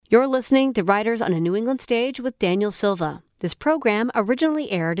You're listening to Writers on a New England Stage with Daniel Silva. This program originally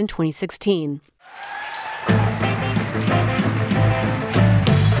aired in 2016.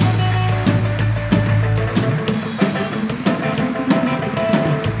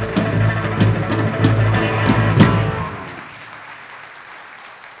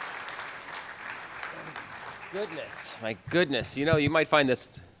 My goodness. You know, you might find this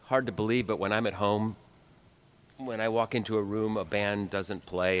hard to believe, but when I'm at home, when I walk into a room, a band doesn't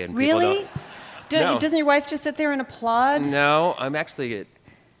play and really? People don't. Doesn't your wife just sit there and applaud? No, I'm actually a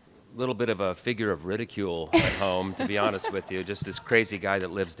little bit of a figure of ridicule at home, to be honest with you. Just this crazy guy that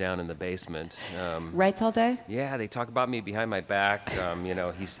lives down in the basement. Writes all day? Yeah, they talk about me behind my back.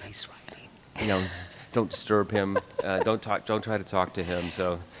 He's writing. Don't disturb him. Don't try to talk to him.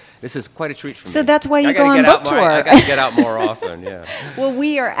 So this is quite a treat for me. So that's why you go on book tour. I got to get out more often, yeah. Well,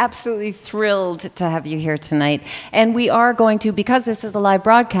 we are absolutely thrilled to have you here tonight. And we are going to, because this is a live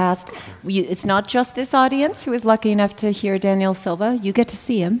broadcast, it's not just this audience who is lucky enough to hear Daniel Silva. You get to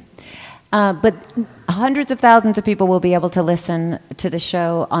see him. But hundreds of thousands of people will be able to listen to the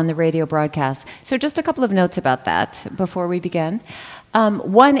show on the radio broadcast. So just a couple of notes about that before we begin.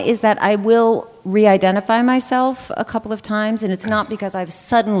 One is that I will re-identify myself a couple of times, and it's not because I've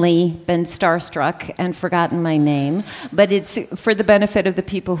suddenly been starstruck and forgotten my name, but it's for the benefit of the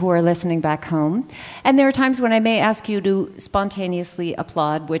people who are listening back home. And there are times when I may ask you to spontaneously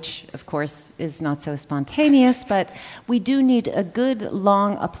applaud, which, of course, is not so spontaneous, but we do need a good,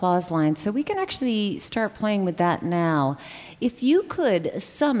 long applause line, so we can actually start playing with that now. If you could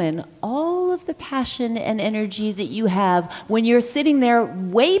summon all of the passion and energy that you have when you're sitting there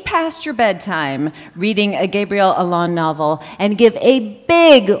way past your bedtime reading a Gabriel Allon novel, and give a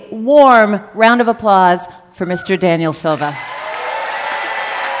big, warm round of applause for Mr. Daniel Silva.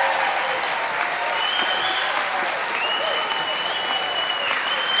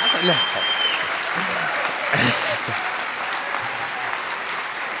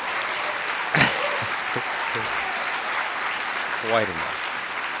 Quite enough.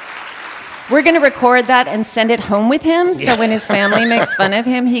 We're going to record that and send it home with him, so when his family makes fun of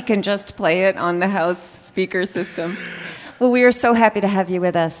him, he can just play it on the house speaker system. Well, we are so happy to have you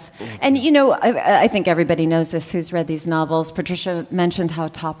with us. And, I think everybody knows this who's read these novels. Patricia mentioned how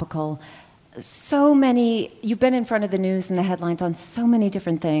topical. So many, you've been in front of the news and the headlines on so many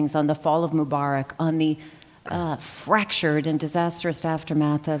different things, on the fall of Mubarak, on the fractured and disastrous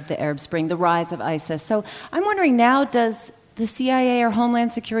aftermath of the Arab Spring, the rise of ISIS. So I'm wondering now, does the CIA or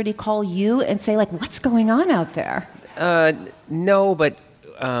Homeland Security call you and say, what's going on out there? No, but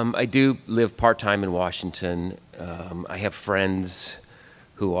I do live part-time in Washington. I have friends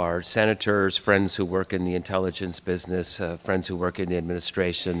who are senators, friends who work in the intelligence business, friends who work in the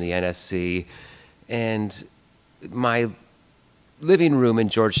administration, the NSC. And my living room in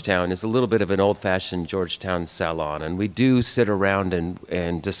Georgetown is a little bit of an old-fashioned Georgetown salon, and we do sit around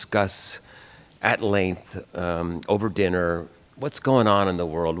and discuss at length over dinner, what's going on in the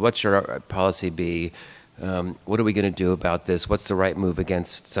world? What should our policy be? What are we going to do about this? What's the right move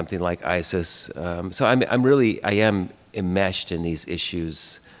against something like ISIS? So I am enmeshed in these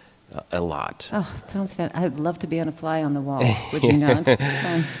issues a lot. Oh, it sounds fun. I'd love to be on a fly on the wall. Would you not?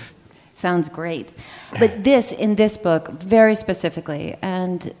 Sounds great. But in this book, very specifically,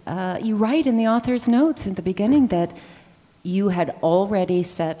 and you write in the author's notes at the beginning that you had already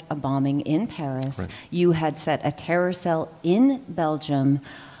set a bombing in Paris. Right. You had set a terror cell in Belgium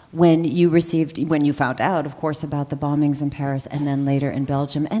when you found out, of course, about the bombings in Paris and then later in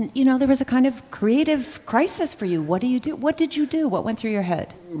Belgium. And, there was a kind of creative crisis for you. What do you do? What did you do? What went through your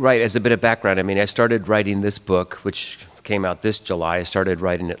head? Right. As a bit of background, I started writing this book, which came out this July. I started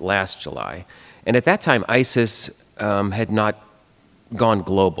writing it last July. And at that time, ISIS had not gone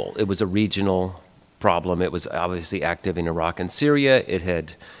global. It was a regional problem. It was obviously active in Iraq and Syria. It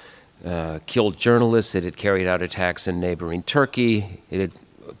had killed journalists. It had carried out attacks in neighboring Turkey. It had,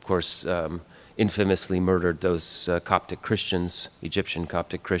 of course, infamously murdered those Coptic Christians, Egyptian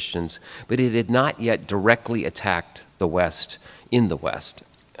Coptic Christians. But it had not yet directly attacked the West, in the West.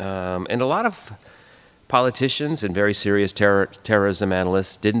 And a lot of politicians and very serious terrorism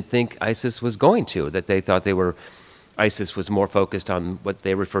analysts didn't think ISIS was going to, that they thought ISIS was more focused on what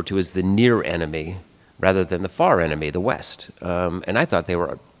they refer to as the near enemy rather than the far enemy, the West. And I thought they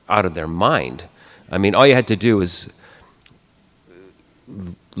were out of their mind. All you had to do was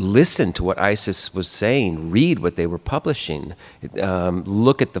listen to what ISIS was saying, read what they were publishing,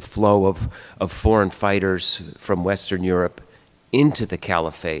 look at the flow of foreign fighters from Western Europe into the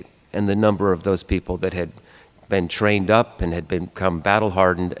caliphate and the number of those people that had been trained up and had become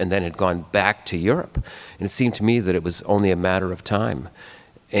battle-hardened and then had gone back to Europe. And it seemed to me that it was only a matter of time.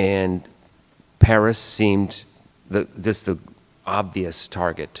 And Paris seemed just the obvious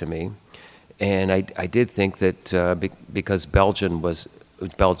target to me. And I did think that because Belgium was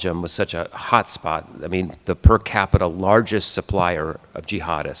such a hot spot, I mean, the per capita largest supplier of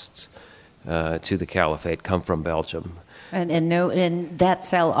jihadists to the caliphate come from Belgium. And that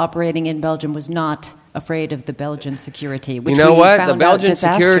cell operating in Belgium was not afraid of the Belgian security, which you know we what? found The Belgian out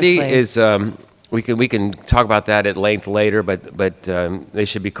security disastrously. is we can talk about that at length later, but they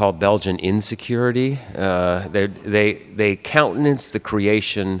should be called Belgian insecurity. They countenance the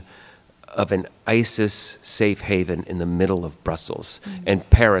creation of an ISIS safe haven in the middle of Brussels, and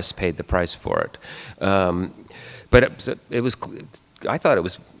Paris paid the price for it. But I thought it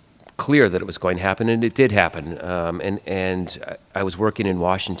was clear that it was going to happen, and it did happen. And I was working in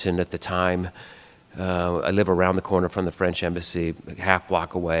Washington at the time. I live around the corner from the French embassy, a half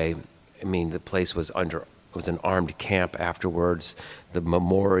block away. I mean, the place was an armed camp afterwards. The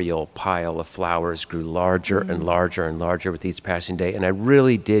memorial pile of flowers grew larger and larger and larger with each passing day, and I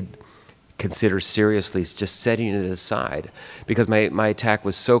really did consider seriously just setting it aside because my attack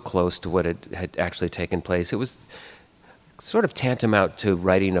was so close to what had actually taken place. It was sort of tantamount to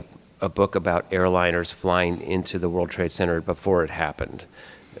writing a book about airliners flying into the World Trade Center before it happened.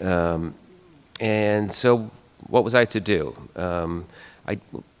 And so what was I to do? I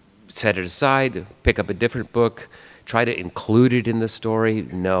set it aside, pick up a different book, try to include it in the story.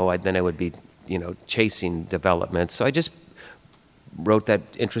 No, then I would be, chasing developments. So I just wrote that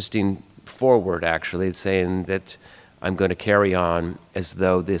interesting foreword, actually, saying that I'm going to carry on as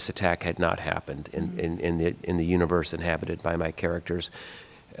though this attack had not happened in the universe inhabited by my characters,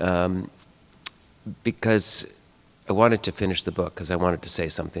 because I wanted to finish the book because I wanted to say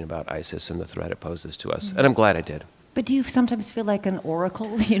something about ISIS and the threat it poses to us, and I'm glad I did. But do you sometimes feel like an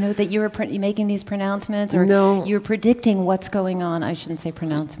oracle, that you're making these pronouncements, or No. you're predicting what's going on? I shouldn't say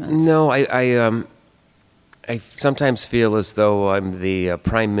pronouncements. No, I sometimes feel as though I'm the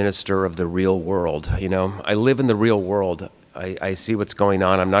prime minister of the real world. I live in the real world. I see what's going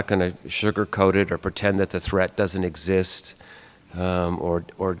on. I'm not going to sugarcoat it or pretend that the threat doesn't exist, or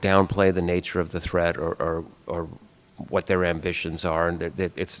downplay the nature of the threat or what their ambitions are. And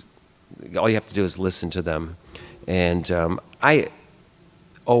it's all you have to do is listen to them. And I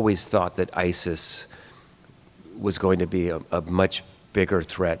always thought that ISIS was going to be a much bigger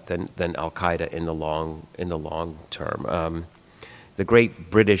threat than Al-Qaeda in the long term. The great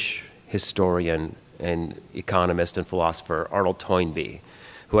British historian and economist and philosopher Arnold Toynbee,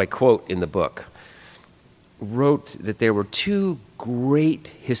 who I quote in the book, wrote that there were two great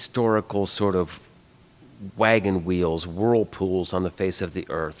historical sort of wagon wheels, whirlpools on the face of the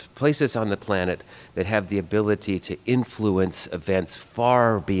earth, places on the planet that have the ability to influence events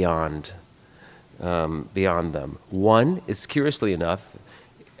far beyond them. One is, curiously enough,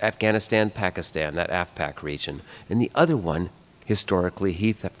 Afghanistan, Pakistan, that AFPAC region. And the other one, historically,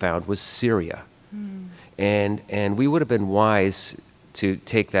 he found was Syria. And we would have been wise to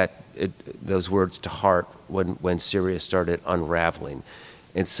take those words to heart when Syria started unraveling.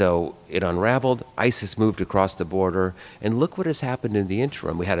 And so it unraveled, ISIS moved across the border, and look what has happened in the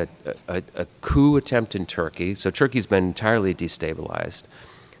interim. We had a coup attempt in Turkey, so Turkey's been entirely destabilized.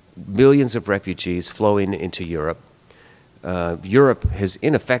 Millions of refugees flowing into Europe. Europe has,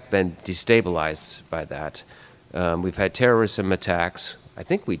 in effect, been destabilized by that. We've had terrorism attacks. I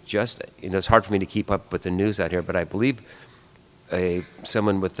think we just, it's hard for me to keep up with the news out here, but I believe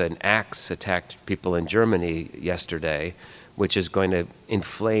someone with an axe attacked people in Germany yesterday, which is going to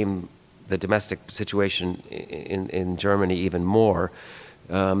inflame the domestic situation in Germany even more.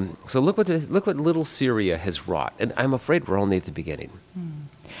 So look what little Syria has wrought, and I'm afraid we're only at the beginning.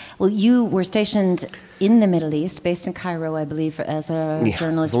 Well, you were stationed in the Middle East, based in Cairo, I believe, as a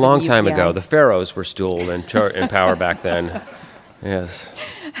journalist. It was a long time ago. The pharaohs were still in power back then. Yes.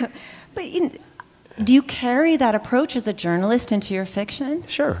 But do you carry that approach as a journalist into your fiction?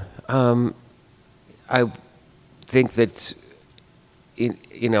 Sure. I think that,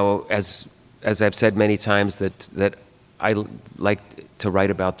 as I've said many times, that I like to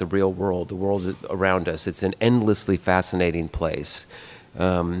write about the real world, the world around us. It's an endlessly fascinating place.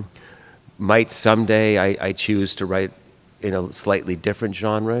 Might someday I choose to write in a slightly different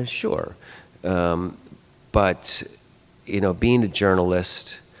genre? Sure. But, being a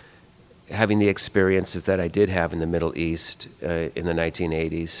journalist, having the experiences that I did have in the Middle East in the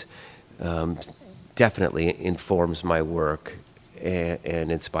 1980s, definitely informs my work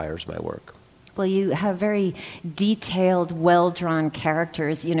and inspires my work. Well, you have very detailed, well-drawn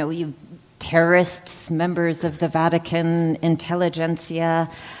characters. You terrorists, members of the Vatican, intelligentsia.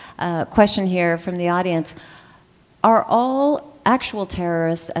 Question here from the audience. Are all actual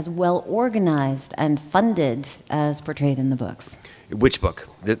terrorists as well organized and funded as portrayed in the books? Which book?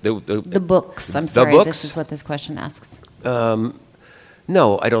 The books. I'm the sorry, books? this is what this question asks.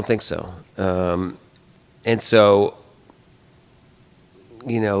 No, I don't think so. And so,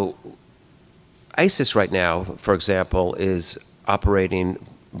 ISIS right now, for example, is operating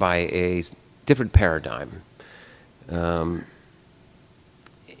by a different paradigm.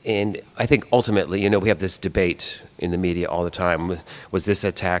 And I think ultimately, we have this debate in the media all the time. Was this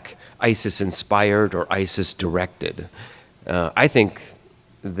attack ISIS-inspired or ISIS-directed? I think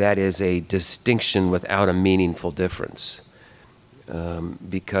that is a distinction without a meaningful difference,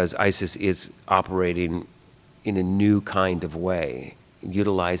 because ISIS is operating in a new kind of way,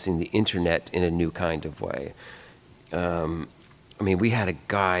 utilizing the internet in a new kind of way. We had a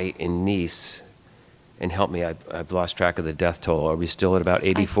guy in Nice, and help me, I've lost track of the death toll. Are we still at about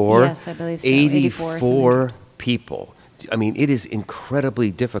 84? Yes, I believe so. 84 people. It is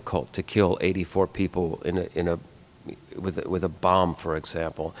incredibly difficult to kill 84 people with a bomb, for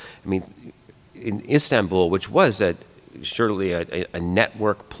example. In Istanbul, which was surely a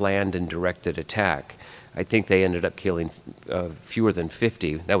network planned and directed attack, I think they ended up killing fewer than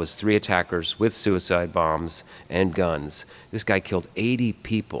 50. That was 3 attackers with suicide bombs and guns. This guy killed 80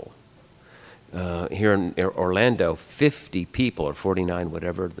 people. Here in Orlando, 50 people, or 49,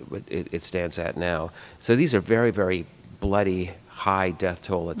 whatever it stands at now. So these are very, very bloody, high death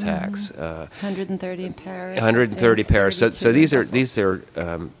toll attacks. 130 in Paris. 130 Paris. So these are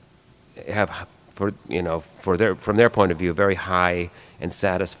have from their point of view, very high and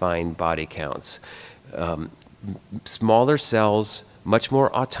satisfying body counts. Smaller cells, much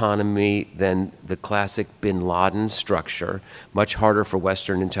more autonomy than the classic bin Laden structure, much harder for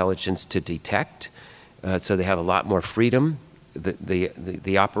Western intelligence to detect. So they have a lot more freedom,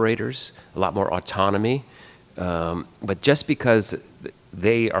 the operators, a lot more autonomy. But just because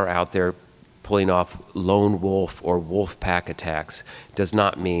they are out there pulling off lone wolf or wolf pack attacks does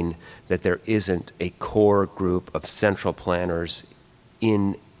not mean that there isn't a core group of central planners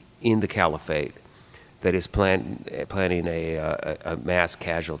in the caliphate that is planning a mass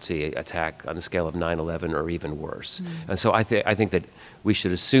casualty attack on the scale of 9/11 or even worse. And so I think that we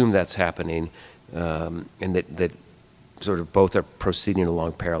should assume that's happening, and that sort of both are proceeding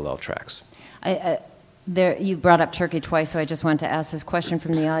along parallel tracks. You brought up Turkey twice, so I just wanted to ask this question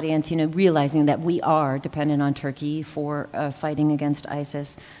from the audience, realizing that we are dependent on Turkey for fighting against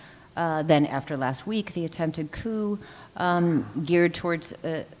ISIS. Then after last week, the attempted coup geared towards,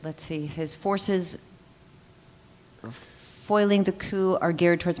 his forces foiling the coup are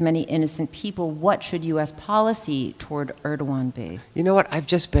geared towards many innocent people. What should U.S. policy toward Erdogan be? You know what? I've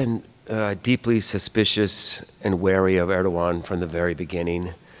just been deeply suspicious and wary of Erdogan from the very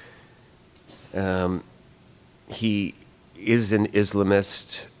beginning. He is an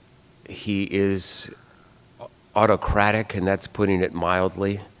Islamist. He is autocratic, and that's putting it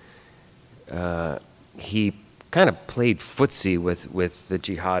mildly. He kind of played footsie with the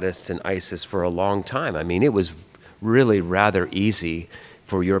jihadists and ISIS for a long time. It was really rather easy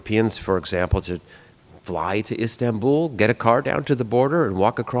for Europeans, for example, to fly to Istanbul, get a car down to the border, and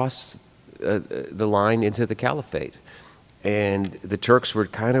walk across the line into the caliphate. And the Turks were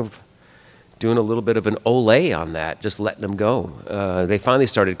kind of doing a little bit of an ole on that, just letting them go. They finally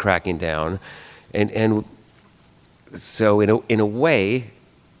started cracking down. And so in a way,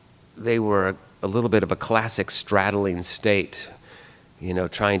 they were a little bit of a classic straddling state,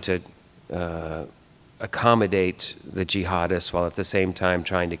 trying to accommodate the jihadists while at the same time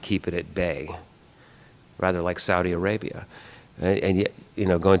trying to keep it at bay, rather like Saudi Arabia. And yet,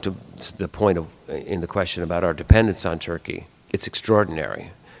 going to the point in the question about our dependence on Turkey, it's extraordinary.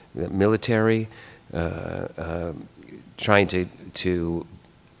 The military, trying to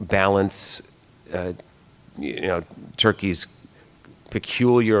balance, Turkey's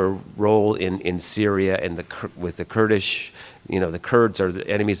peculiar role in Syria and with the Kurdish. The Kurds are the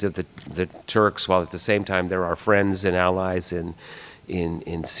enemies of the Turks, while at the same time they're our friends and allies in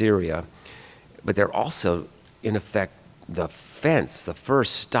Syria. But they're also, in effect, the fence, the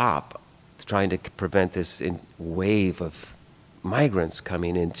first stop, trying to prevent this wave of migrants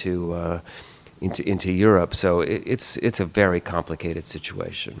coming into Europe. So it's a very complicated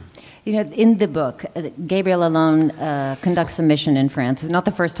situation. In the book, Gabriel Allon conducts a mission in France. It's not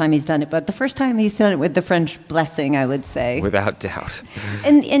the first time he's done it, but the first time he's done it with the French blessing, I would say. Without doubt.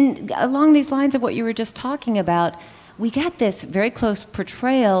 And along these lines of what you were just talking about, we get this very close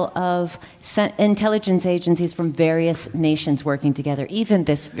portrayal of intelligence agencies from various nations working together. Even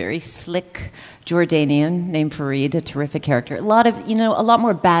this very slick Jordanian named Farid, a terrific character. A lot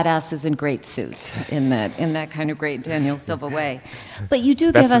more badasses in great suits in that kind of great Daniel Silva way. But you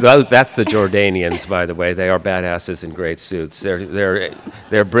do give us... That's the Jordanians, by the way. They are badasses in great suits.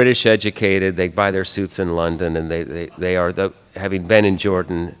 They're British educated. They buy their suits in London, and they are having been in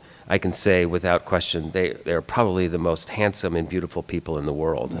Jordan, I can say without question, they're probably the most handsome and beautiful people in the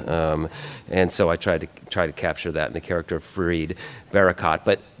world. And so I try to capture that in the character of Farid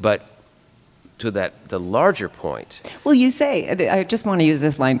Barakat. But to the larger point. Well, you say, I just want to use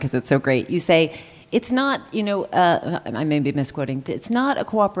this line because it's so great. You say, it's not, I may be misquoting, it's not a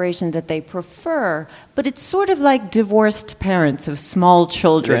cooperation that they prefer, but it's sort of like divorced parents of small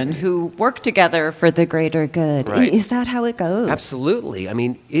children who work together for the greater good. Right. Is that how it goes? Absolutely. I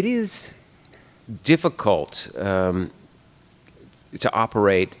mean, it is difficult to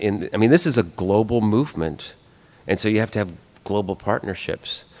operate this is a global movement, and so you have to have global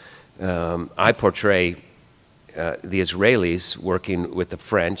partnerships. I portray the Israelis working with the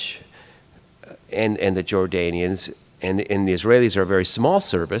French and the Jordanians, and the Israelis are a very small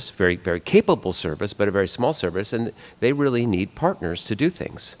service, very, very capable service, but a very small service, and they really need partners to do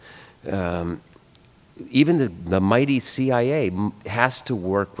things. Even the mighty CIA has to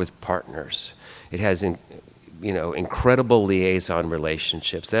work with partners. It has, incredible liaison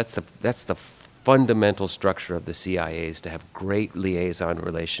relationships. That's the fundamental structure of the CIA, is to have great liaison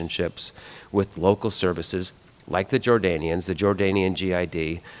relationships with local services like the Jordanians, the Jordanian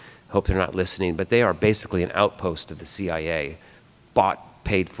GID. Hope they're not listening, but they are basically an outpost of the CIA, bought,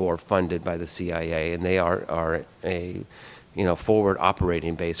 paid for, funded by the CIA, and they are a forward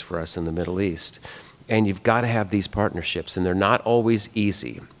operating base for us in the Middle East. And you've got to have these partnerships, and they're not always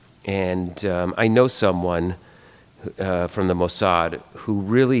easy. And I know someone from the Mossad who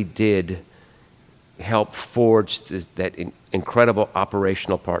really did help forge that incredible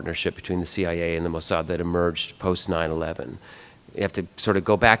operational partnership between the CIA and the Mossad that emerged post 9/11. You have to sort of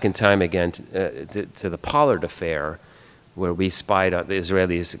go back in time again to the Pollard affair, where the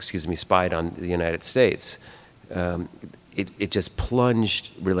Israelis spied on the United States. It just plunged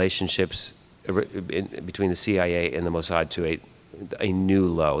relationships between the CIA and the Mossad to a new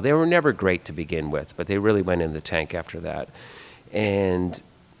low. They were never great to begin with, but they really went in the tank after that. And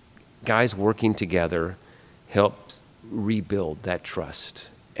guys working together helped rebuild that trust.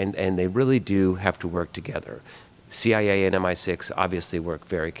 And they really do have to work together. CIA and MI6 obviously work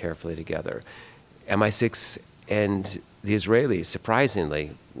very carefully together. MI6 and the Israelis,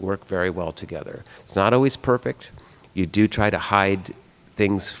 surprisingly, work very well together. It's not always perfect. You do try to hide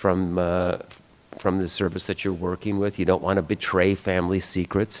things from the service that you're working with. You don't want to betray family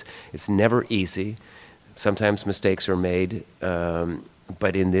secrets. It's never easy. Sometimes mistakes are made,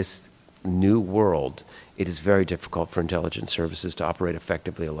 but in this new world, it is very difficult for intelligence services to operate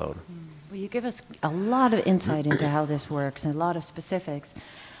effectively alone. Well, you give us a lot of insight into how this works and a lot of specifics.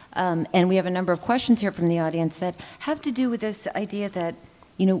 And we have a number of questions here from the audience that have to do with this idea that,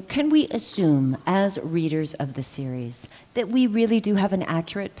 can we assume as readers of the series that we really do have an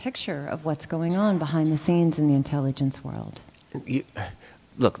accurate picture of what's going on behind the scenes in the intelligence world?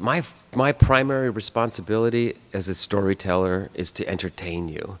 Look, my primary responsibility as a storyteller is to entertain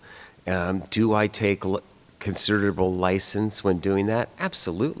you. Do I take considerable license when doing that?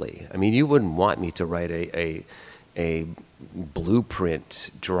 Absolutely. I mean, you wouldn't want me to write a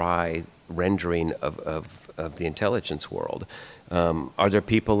blueprint, dry rendering of the intelligence world. Are there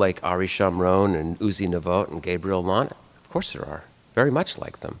people like Ari Shamron and Uzi Navot and Gabriel Lana? Of course there are. Very much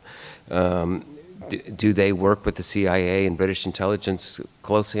like them. Do they work with the CIA and British intelligence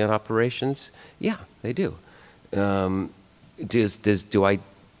closely on operations? Yeah, they do. Do I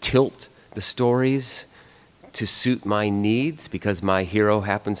tilt the stories to suit my needs because my hero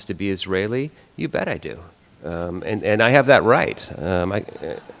happens to be Israeli? You bet I do. And I have that right.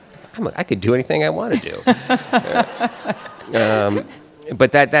 I could do anything I want to do.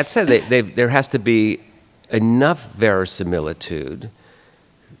 But that said, there has to be enough verisimilitude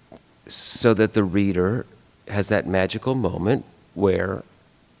so that the reader has that magical moment where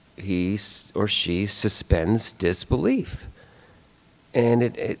he or she suspends disbelief. And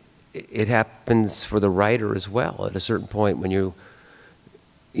it happens for the writer as well at a certain point when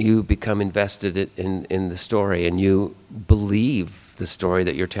you become invested in the story and you believe the story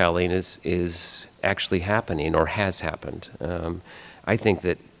that you're telling is actually happening or has happened. I think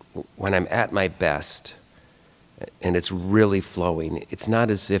that when I'm at my best and it's really flowing, it's not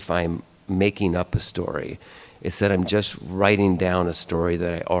as if I'm making up a story. It's that I'm just writing down a story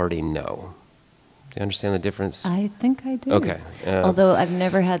that I already know. Do you understand the difference? I think I do. Okay. Although I've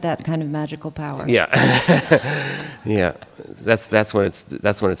never had that kind of magical power. Yeah. Yeah. That's when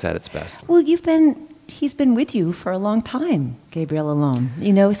it's at its best. Well, he's been with you for a long time, Gabriel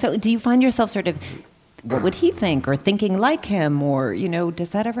Alone. So do you find yourself sort of, what would he think, or thinking like him, or, does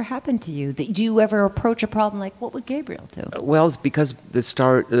that ever happen to you? Do you ever approach a problem like, what would Gabriel do? Well, it's because the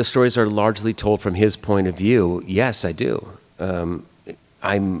stories are largely told from his point of view. Yes, I do.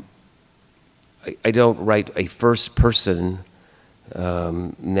 I don't write a first-person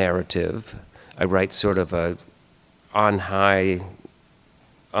narrative. I write sort of a on-high,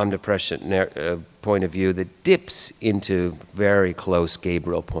 omnipresent point of view that dips into very close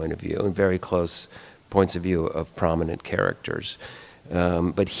Gabriel point of view and very close points of view of prominent characters.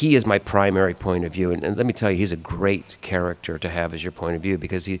 But he is my primary point of view, and let me tell you, he's a great character to have as your point of view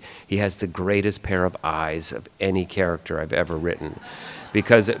because he has the greatest pair of eyes of any character I've ever written,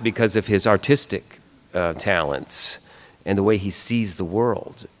 because of his artistic talents and the way he sees the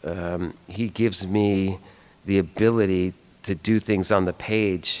world. He gives me the ability to do things on the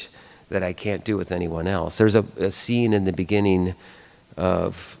page that I can't do with anyone else. There's a scene in the beginning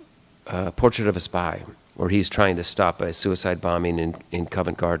of Portrait of a Spy, where he's trying to stop a suicide bombing in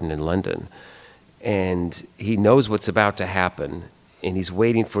Covent Garden in London. And he knows what's about to happen, and he's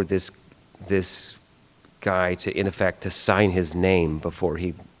waiting for this guy to, in effect, to sign his name before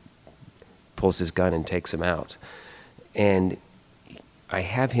he pulls his gun and takes him out. And I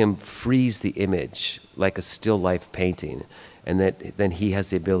have him freeze the image like a still life painting, and then he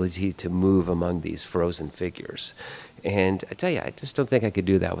has the ability to move among these frozen figures. And I tell you, I just don't think I could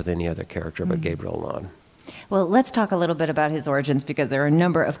do that with any other character but Gabriel Alone. Well, let's talk a little bit about his origins, because there are a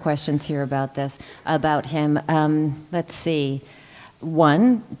number of questions here about him. Let's see.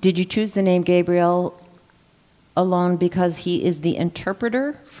 One, did you choose the name Gabriel Alone because he is the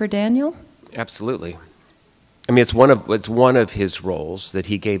interpreter for Daniel? Absolutely. I mean, it's one of his roles that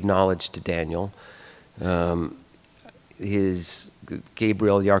he gave knowledge to Daniel. The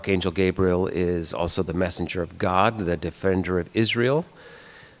Archangel Gabriel, is also the messenger of God, the defender of Israel.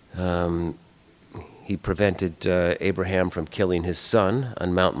 He prevented Abraham from killing his son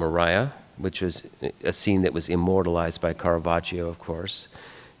on Mount Moriah, which was a scene that was immortalized by Caravaggio, of course.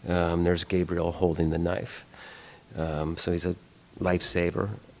 There's Gabriel holding the knife. So he's a lifesaver.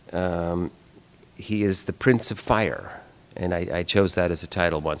 He is the Prince of Fire, and I chose that as a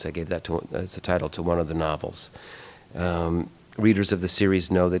title once. I gave that as a title to one of the novels. Readers of the series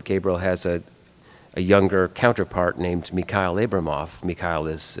know that Gabriel has a younger counterpart named Mikhail Abramov. Mikhail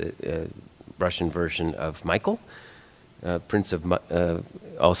is a Russian version of Michael, Prince of,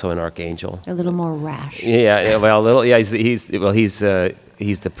 also an archangel. A little more rash. Yeah, well, a little. Yeah, he's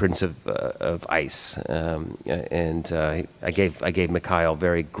the Prince of Ice, and I gave Mikhail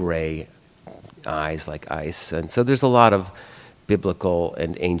very gray eyes like ice, and so there's a lot of biblical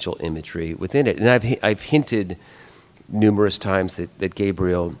and angel imagery within it. And I've hinted numerous times that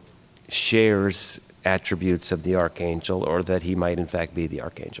Gabriel shares attributes of the archangel, or that he might in fact be the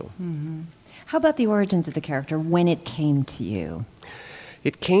archangel. Mm-hmm. How about the origins of the character when it came to you?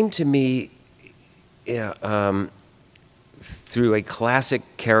 It came to me through a classic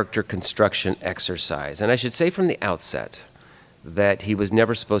character construction exercise. And I should say from the outset that he was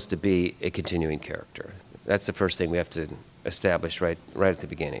never supposed to be a continuing character. That's the first thing we have to establish right at the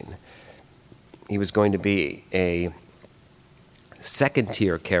beginning. He was going to be a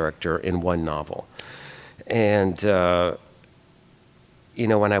second-tier character in one novel. And, when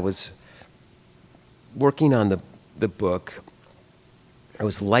I was working on the book, I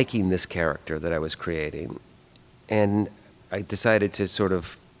was liking this character that I was creating, and I decided to sort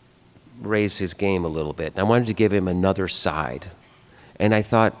of raise his game a little bit. And I wanted to give him another side. And I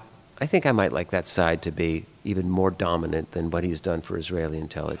thought, I think I might like that side to be even more dominant than what he's done for Israeli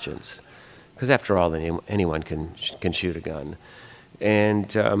intelligence. Because after all, anyone can shoot a gun.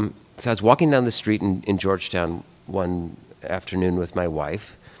 And so I was walking down the street in Georgetown one afternoon with my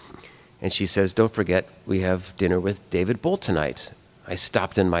wife, and she says, "Don't forget, we have dinner with David Bull tonight." I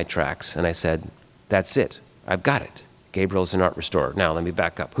stopped in my tracks, and I said, "That's it. I've got it. Gabriel's an art restorer." Now, let me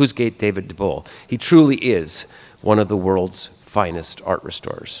back up. Who's David Bull? He truly is one of the world's finest art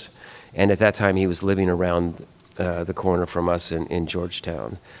restorers. And at that time, he was living around the corner from us in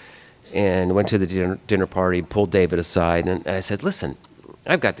Georgetown. And went to the dinner party, pulled David aside, and I said, "Listen,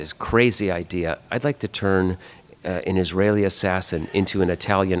 I've got this crazy idea. I'd like to turn an Israeli assassin into an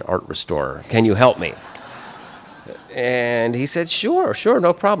Italian art restorer. Can you help me?" And he said, sure,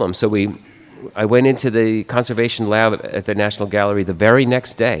 no problem. So I went into the conservation lab at the National Gallery the very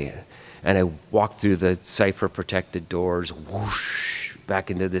next day, and I walked through the cipher-protected doors, whoosh, back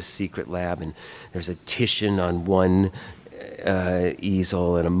into this secret lab, and there's a Titian on one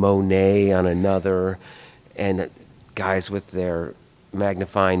easel and a Monet on another, and guys with their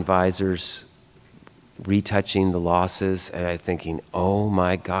magnifying visors retouching the losses, and I'm thinking, oh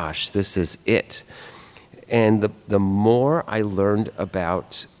my gosh, this is it. And the more I learned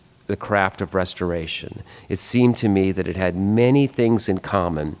about the craft of restoration, it seemed to me that it had many things in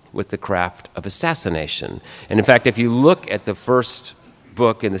common with the craft of assassination. And in fact, if you look at the first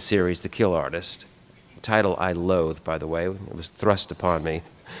book in the series, The Kill Artist, title I loathe, by the way, it was thrust upon me,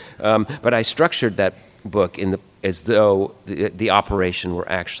 but I structured that book as though the operation were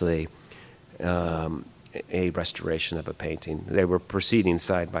actually a restoration of a painting. They were proceeding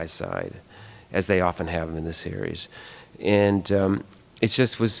side by side, as they often have in the series. And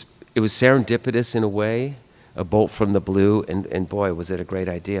it was serendipitous in a way, a bolt from the blue, and boy, was it a great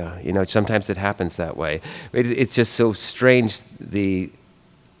idea. You know, sometimes it happens that way. It's just so strange, the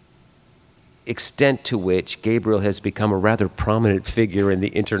extent to which Gabriel has become a rather prominent figure in the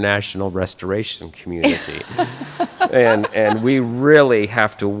international restoration community. and we really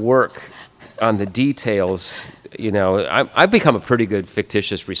have to work on the details. You know, I've become a pretty good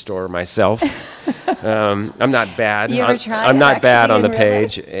fictitious restorer myself. I'm not bad. You ever tried? I'm not bad on the really?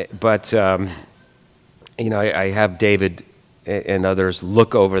 page, but you know, I have David and others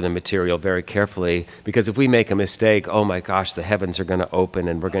look over the material very carefully, because if we make a mistake, oh my gosh, the heavens are going to open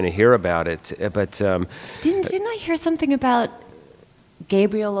and we're going to hear about it. But didn't I hear something about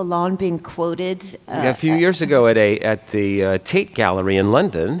Gabriel Allon being quoted a few years ago at the Tate Gallery in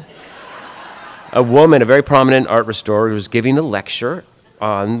London? A woman, a very prominent art restorer, was giving a lecture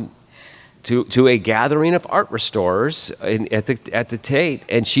to a gathering of art restorers at the Tate,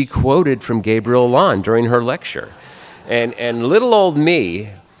 and she quoted from Gabriel Allon during her lecture. And little old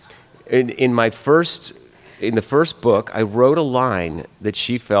me, in the first book, I wrote a line that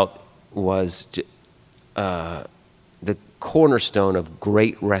she felt was the cornerstone of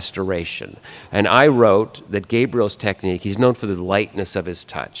great restoration. And I wrote that Gabriel's technique, he's known for the lightness of his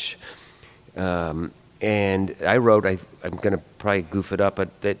touch. And I wrote, I'm going to probably goof it up, but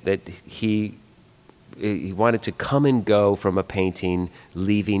that he wanted to come and go from a painting,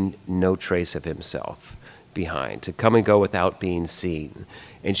 leaving no trace of himself behind, to come and go without being seen.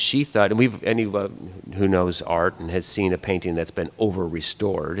 And she thought, and anyone who knows art and has seen a painting that's been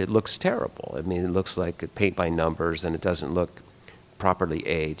over-restored, it looks terrible. I mean, it looks like a paint by numbers, and it doesn't look properly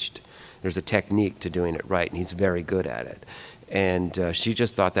aged. There's a technique to doing it right, and he's very good at it. And she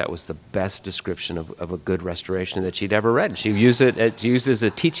just thought that was the best description of a good restoration that she'd ever read. She used it as a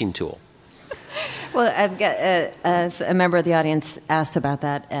teaching tool. Well, as a member of the audience asked about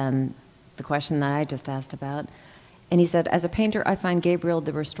that, the question that I just asked about, and he said, as a painter, I find Gabriel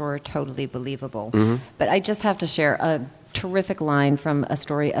the Restorer totally believable. Mm-hmm. But I just have to share a terrific line from a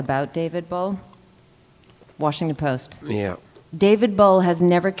story about David Bull, Washington Post. Yeah. David Bull has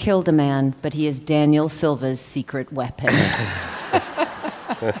never killed a man, but he is Daniel Silva's secret weapon.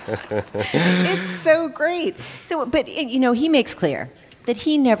 It's so great. But you know, he makes clear that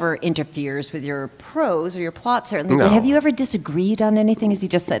he never interferes with your prose or your plot, certainly. No. But have you ever disagreed on anything? Has he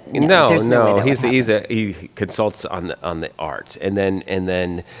just said no? No. He consults on the art, and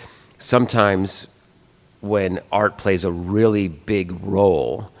then sometimes when art plays a really big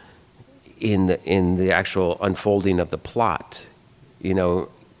role in the actual unfolding of the plot, you know,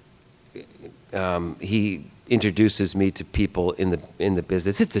 he introduces me to people in the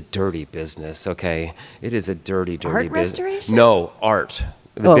business. It's a dirty business, okay? It is a dirty business. Art restoration? No, art.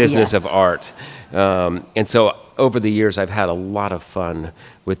 The business of art. And so over the years, I've had a lot of fun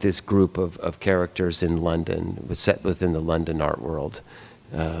with this group of characters in London, set within the London art world.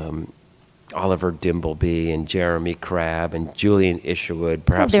 Oliver Dimbleby and Jeremy Crabb and Julian Isherwood,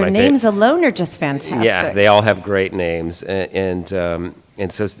 perhaps their names alone are just fantastic. Yeah, they all have great names, and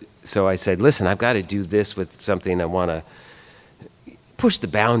so I said, listen, I've got to do this with something. I want to push the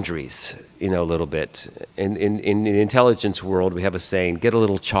boundaries, you know, a little bit. In the intelligence world, we have a saying: get a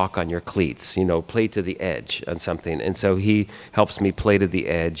little chalk on your cleats, you know, play to the edge on something. And so he helps me play to the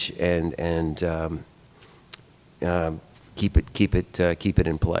edge and keep it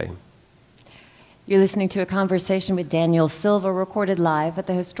in play. You're listening to a conversation with Daniel Silva, recorded live at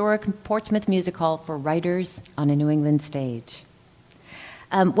the historic Portsmouth Music Hall for writers on a New England stage.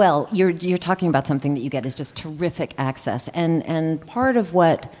 Well, you're talking about something that you get is just terrific access, and part of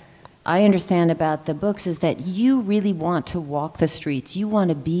what I understand about the books is that you really want to walk the streets. You want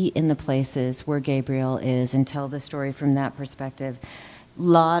to be in the places where Gabriel is and tell the story from that perspective. A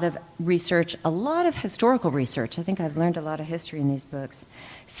lot of research, a lot of historical research. I think I've learned a lot of history in these books.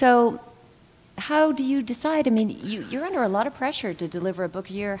 So, how do you decide? I mean, you're under a lot of pressure to deliver a book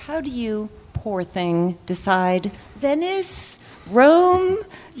a year. How do you, poor thing, decide Venice, Rome,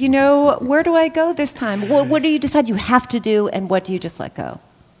 where do I go this time? What do you decide you have to do, and what do you just let go?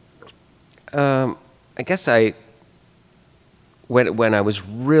 I guess when I was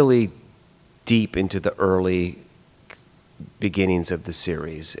really deep into the early beginnings of the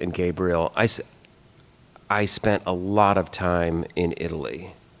series in Gabriel, I spent a lot of time in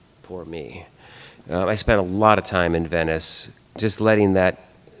Italy. Poor me. I spent a lot of time in Venice, just letting that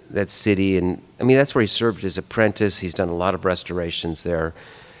city, and I mean that's where he served his apprentice. He's done a lot of restorations there.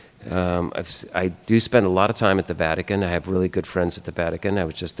 I do spend a lot of time at the Vatican. I have really good friends at the Vatican. I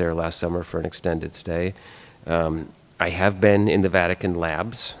was just there last summer for an extended stay. I have been in the Vatican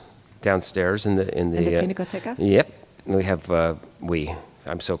labs downstairs in the Pinacoteca? Yep, we have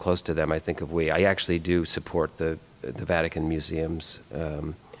I'm so close to them. I think of we. I actually do support the Vatican museums.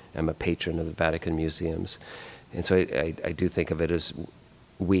 I'm a patron of the Vatican museums, and so I do think of it as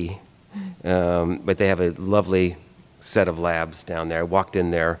we. But they have a lovely set of labs down there. I walked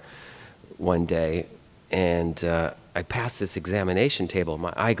in there one day, and I passed this examination table.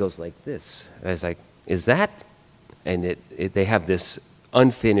 My eye goes like this. I was like, "Is that?" And they have this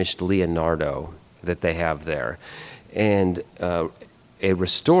unfinished Leonardo that they have there, and a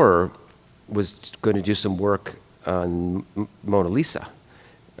restorer was going to do some work on Mona Lisa.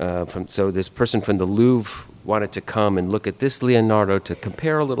 So this person from the Louvre wanted to come and look at this Leonardo to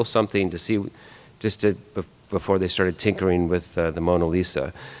compare a little something to see, before they started tinkering with the Mona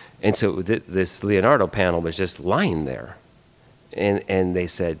Lisa. And so this Leonardo panel was just lying there. And they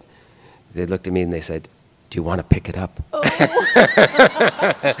looked at me and they said, "Do you want to pick it up?" Oh.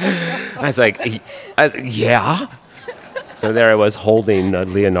 I was like, "Yeah." So there I was holding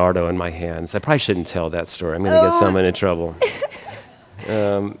Leonardo in my hands. I probably shouldn't tell that story. I'm going to get someone in trouble.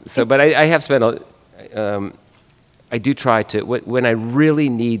 But I have spent I do try to, when I really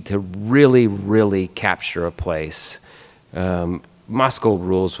need to really, really capture a place. Moscow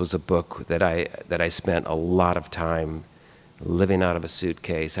Rules was a book that I spent a lot of time living out of a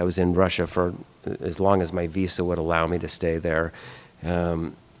suitcase. I was in Russia for as long as my visa would allow me to stay there,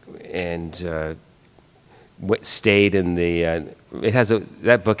 stayed in the.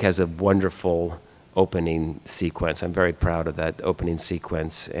 That book has a wonderful opening sequence. I'm very proud of that opening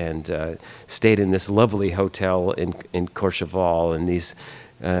sequence, and stayed in this lovely hotel in Courchevel, and these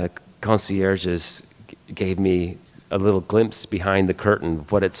concierges gave me a little glimpse behind the curtain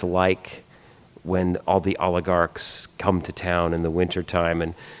of what it's like when all the oligarchs come to town in the wintertime,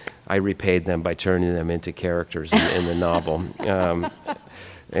 and I repaid them by turning them into characters in the novel.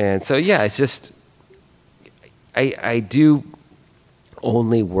 And so, yeah, it's just, I do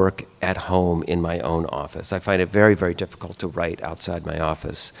only work at home in my own office. I find it very, very difficult to write outside my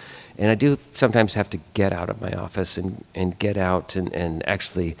office. And I do sometimes have to get out of my office and get out and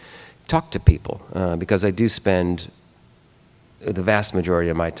actually talk to people, because I do spend the vast majority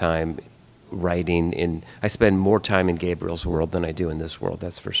of my time writing I spend more time in Gabriel's world than I do in this world,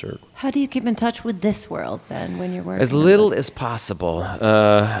 that's for sure. How do you keep in touch with this world then when you're working? As little as possible.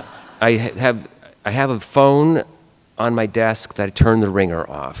 I have a phone on my desk that I turn the ringer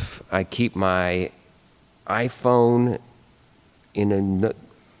off. I keep my iPhone in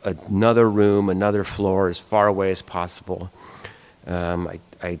another room, another floor, as far away as possible.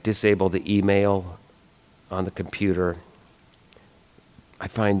 I disable the email on the computer. I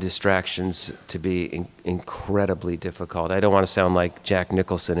find distractions to be incredibly difficult. I don't want to sound like Jack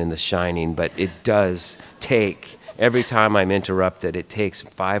Nicholson in The Shining, but it does take, every time I'm interrupted, it takes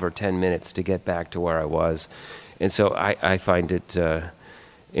 5 or 10 minutes to get back to where I was. And so I find it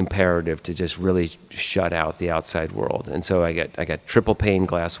imperative to just really shut out the outside world. And so I got triple pane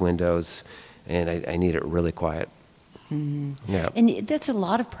glass windows, and I need it really quiet. Mm-hmm. Yeah. And that's a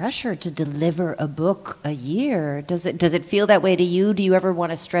lot of pressure to deliver a book a year. Does it feel that way to you? Do you ever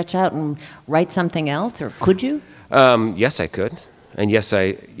want to stretch out and write something else, or could you? Yes, I could, and yes,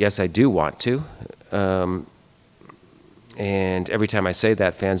 I do want to. And every time I say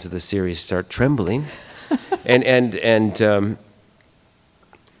that, fans of the series start trembling, and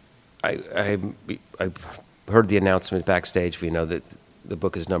I heard the announcement backstage. That the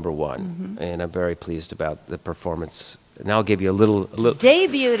book is number 1, mm-hmm. and I'm very pleased about the performance. And I'll give you a little...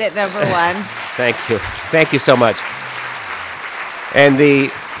 Debuted at number 1. Thank you so much. And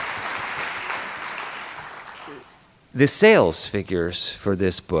the sales figures for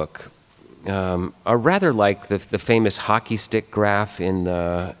this book are rather like the famous hockey stick graph in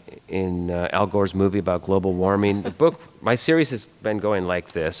Al Gore's movie about global warming. The book, my series has been going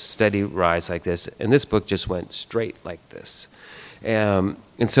like this, steady rise like this, and this book just went straight like this. And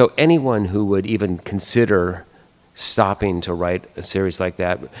so anyone who would even consider stopping to write a series like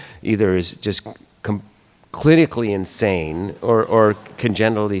that either is just clinically insane or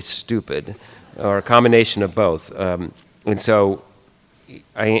congenitally stupid, or a combination of both. And so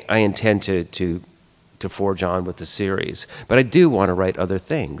I intend to forge on with the series. But I do want to write other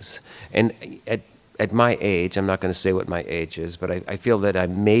things. And at my age, I'm not going to say what my age is, but I feel that I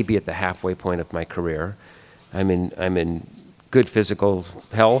may be at the halfway point of my career. I'm in good physical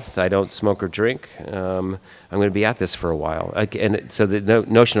health. I don't smoke or drink. I'm going to be at this for a while. And so the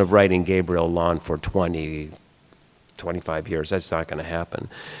notion of writing Gabriel Lawn for 20, 25 years, that's not going to happen.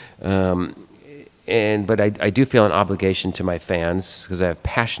 But I do feel an obligation to my fans, because I have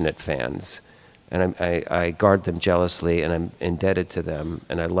passionate fans, and I guard them jealously, and I'm indebted to them,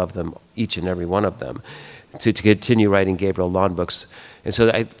 and I love them, each and every one of them, to continue writing Gabriel Lawn books. And so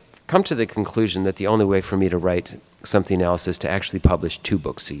I come to the conclusion that the only way for me to write something else is to actually publish 2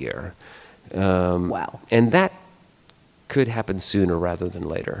 books a year. Wow. And that could happen sooner rather than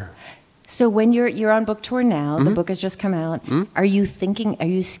later. So when you're on book tour now, the book has just come out. Are you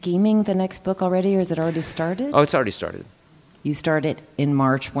scheming the next book already, or is it already started? Oh, it's already started. You start it in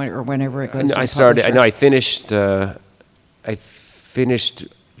March or whenever it goes to I the started. publisher? I finished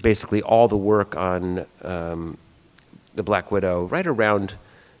basically all the work on The Black Widow right around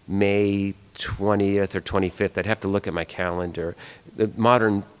May 20th or 25th. I'd have to look at my calendar. The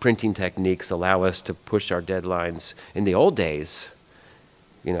modern printing techniques allow us to push our deadlines. In the old days,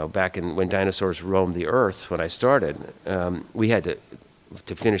 back when dinosaurs roamed the earth, when I started, we had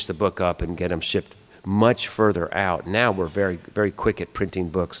to finish the book up and get them shipped much further out. Now we're very, very quick at printing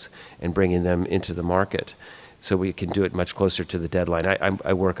books and bringing them into the market, so we can do it much closer to the deadline.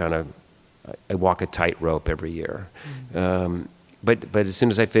 I walk a tightrope every year. But as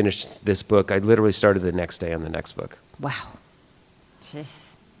soon as I finished this book, I literally started the next day on the next book. Wow.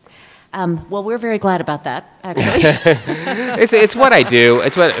 Jeez. Well, we're very glad about that, actually. It's what I do.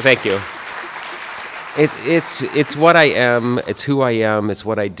 Thank you. It's what I am. It's who I am. It's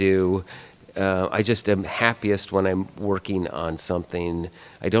what I do. I just am happiest when I'm working on something.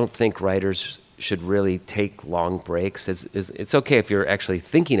 I don't think writers should really take long breaks. It's okay if you're actually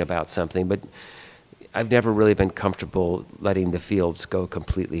thinking about something, but I've never really been comfortable letting the fields go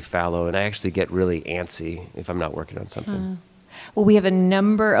completely fallow, and I actually get really antsy if I'm not working on something. Well, we have a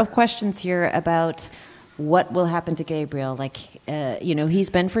number of questions here about what will happen to Gabriel. He's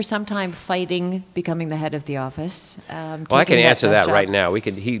been for some time fighting becoming the head of the office. Well, I can answer that right now.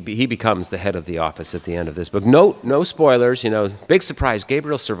 He becomes the head of the office at the end of this book. No spoilers. Big surprise.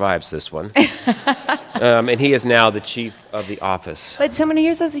 Gabriel survives this one, and he is now the chief of the office. But someone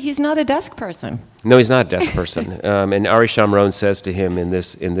here says he's not a desk person. No, he's not a desk person. And Ari Shamron says to him in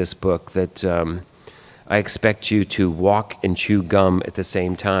this book that I expect you to walk and chew gum at the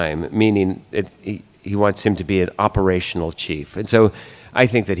same time, meaning he wants him to be an operational chief. And so I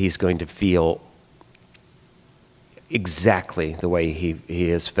think that he's going to feel exactly the way he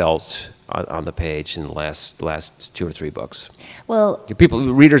has felt on the page in the last 2 or 3 books. Well,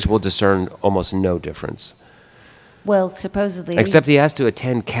 readers will discern almost no difference. Well, supposedly... Except he has to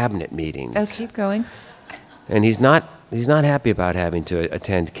attend cabinet meetings. Oh, keep going. And he's not happy about having to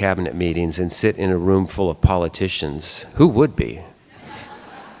attend cabinet meetings and sit in a room full of politicians. Who would be?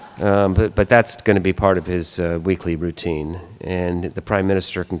 But that's going to be part of his weekly routine. And the prime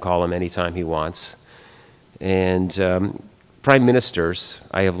minister can call him anytime he wants. And prime ministers,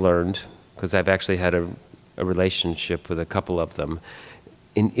 I have learned, because I've actually had a relationship with a couple of them,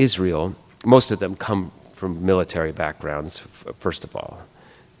 in Israel, most of them come from military backgrounds, first of all.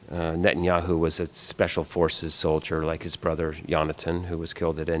 Netanyahu was a special forces soldier like his brother Yonatan, who was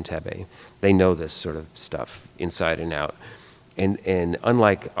killed at Entebbe. They know this sort of stuff inside and out. And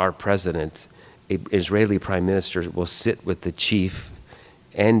unlike our president, an Israeli prime minister will sit with the chief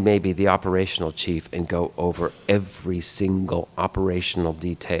and maybe the operational chief and go over every single operational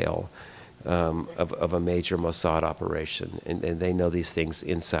detail of a major Mossad operation. And they know these things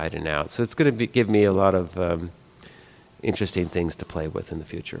inside and out. So it's going to give me a lot of interesting things to play with in the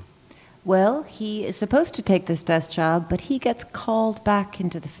future. Well, he is supposed to take this desk job, but he gets called back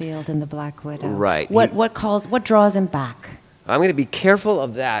into the field in The Black Widow. Right. What draws him back? I'm going to be careful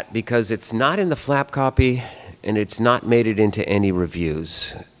of that because it's not in the flap copy and it's not made it into any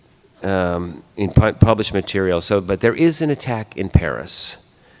reviews in published material. But there is an attack in Paris,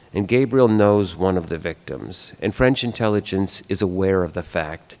 and Gabriel knows one of the victims, and French intelligence is aware of the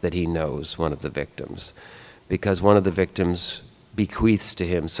fact that he knows one of the victims, because one of the victims bequeaths to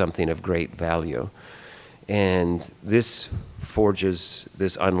him something of great value. And this forges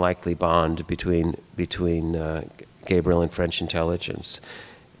this unlikely bond between Gabriel and French intelligence.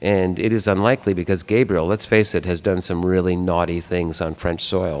 And it is unlikely because Gabriel, let's face it, has done some really naughty things on French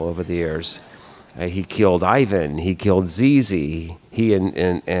soil over the years. He killed Ivan, he killed Zizi, he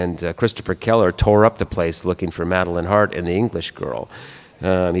and Christopher Keller tore up the place looking for Madeline Hart and the English girl.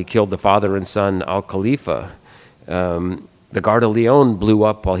 He killed the father and son Al Khalifa. The Garda Leon blew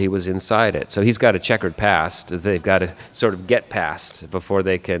up while he was inside it. So he's got a checkered past that they've got to sort of get past before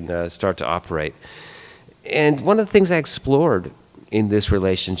they can start to operate. And one of the things I explored in this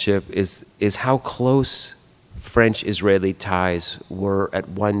relationship is how close French-Israeli ties were at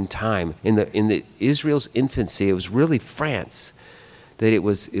one time. In the Israel's infancy, it was really France that it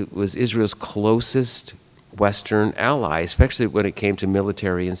was Israel's closest Western ally, especially when it came to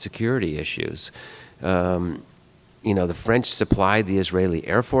military and security issues. The French supplied the Israeli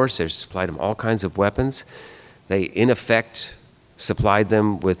Air Force. They supplied them all kinds of weapons. They, in effect, supplied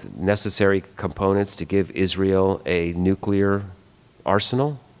them with necessary components to give Israel a nuclear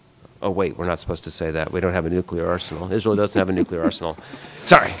arsenal. Oh, wait, we're not supposed to say that. We don't have a nuclear arsenal. Israel doesn't have a nuclear arsenal.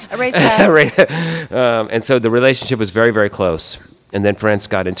 Sorry. Erase that. And so the relationship was very, very close. And then France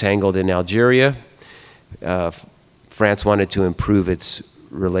got entangled in Algeria. France wanted to improve its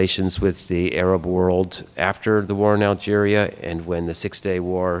relations with the Arab world after the war in Algeria. And when the Six-Day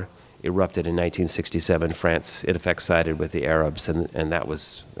War erupted in 1967, France, in effect, sided with the Arabs, and that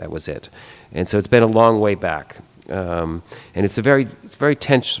was it. And so it's been a long way back. And it's a very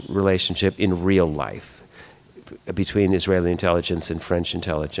tense relationship in real life between Israeli intelligence and French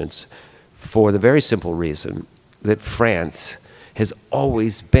intelligence, for the very simple reason that France has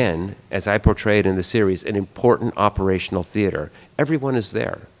always been, as I portrayed in the series, an important operational theater. Everyone is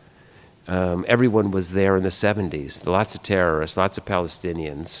there. Everyone was there in the 70s. Lots of terrorists, lots of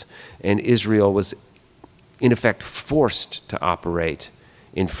Palestinians, and Israel was, in effect, forced to operate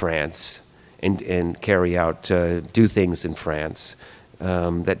in France and carry out, do things in France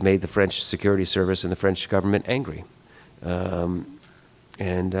that made the French security service and the French government angry. I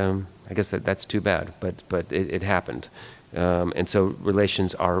guess that's too bad, but it happened. And so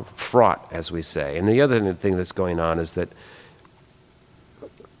relations are fraught, as we say. And the other thing that's going on is that,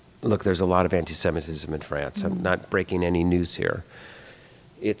 look, there's a lot of anti-Semitism in France. I'm not breaking any news here.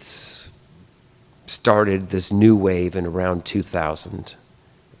 It's started this new wave in around 2000.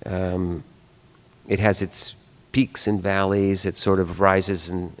 It has its peaks and valleys. It sort of rises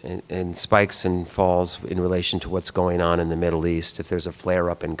and spikes and falls in relation to what's going on in the Middle East. If there's a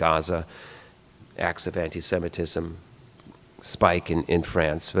flare-up in Gaza, acts of anti-Semitism spike in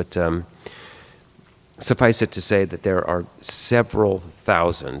France. But suffice it to say that there are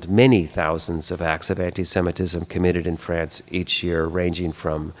many thousands of acts of anti-Semitism committed in France each year, ranging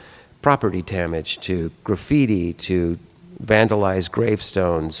from property damage to graffiti to vandalized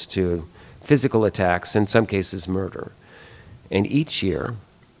gravestones to physical attacks, in some cases murder. And each year,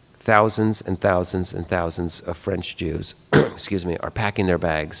 thousands and thousands and thousands of French Jews are packing their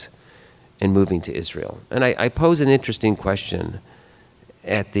bags and moving to Israel. And I pose an interesting question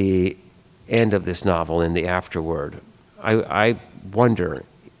at the end of this novel in the afterword. I wonder,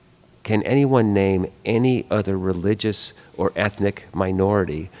 can anyone name any other religious or ethnic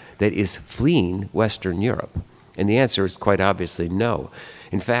minority that is fleeing Western Europe? And the answer is quite obviously no.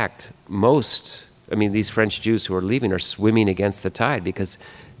 In fact, these French Jews who are leaving are swimming against the tide because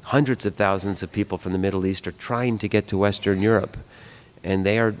hundreds of thousands of people from the Middle East are trying to get to Western Europe. And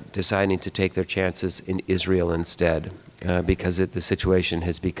they are deciding to take their chances in Israel instead because the situation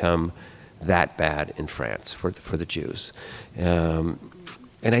has become that bad in France for the Jews. And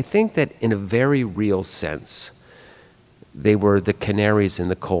I think that in a very real sense, they were the canaries in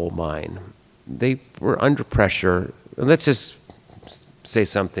the coal mine. They were under pressure. Let's just say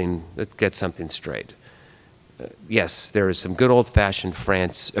something, let's get something straight. Yes, there is some good old-fashioned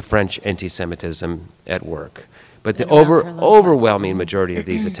French anti-Semitism at work. But the overwhelming majority of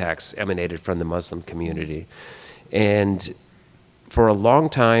these attacks emanated from the Muslim community. And for a long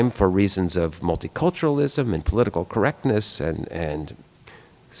time, for reasons of multiculturalism and political correctness and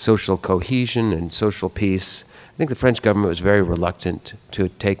social cohesion and social peace, I think the French government was very reluctant to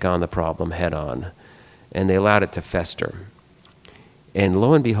take on the problem head on, and they allowed it to fester. And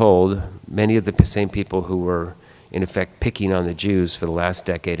lo and behold, many of the same people who were, in effect, picking on the Jews for the last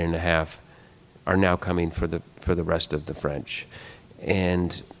decade and a half are now coming for the rest of the French.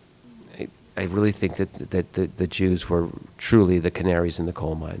 And I really think that the Jews were truly the canaries in the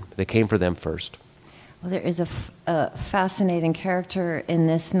coal mine. They came for them first. Well, there is a fascinating character in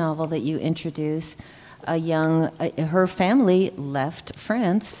this novel that you introduce. Her family left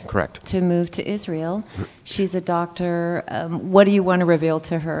France. Correct. To move to Israel. She's a doctor. What do you want to reveal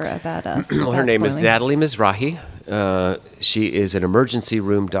to her about us? Well, her name is Natalie Mizrahi, She is an emergency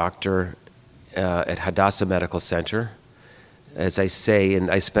room doctor at Hadassah Medical Center. As I say, and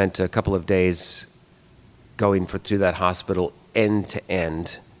I spent a couple of days going through that hospital end to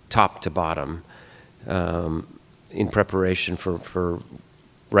end, top to bottom, in preparation for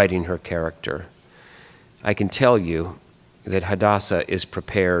writing her character. I can tell you that Hadassah is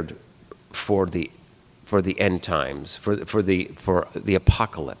prepared for the end times, for the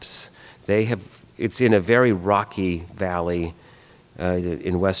apocalypse. It's in a very rocky valley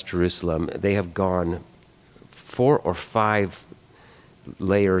in West Jerusalem. They have gone 4 or 5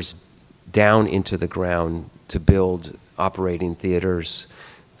 layers down into the ground to build operating theaters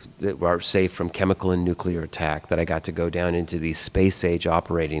that are safe from chemical and nuclear attack, that I got to go down into these space-age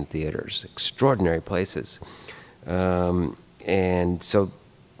operating theaters, extraordinary places. And so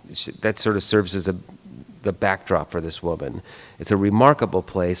that sort of serves as the backdrop for this woman. It's a remarkable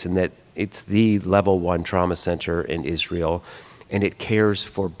place in that it's the level 1 trauma center in Israel, and it cares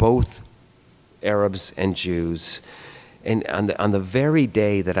for both Arabs and Jews. And on the very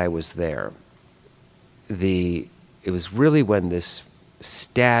day that I was there, it was really when this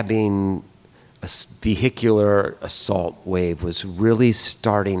stabbing, vehicular assault wave was really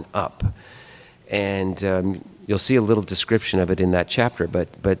starting up. And you'll see a little description of it in that chapter,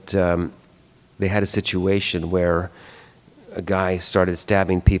 but they had a situation where a guy started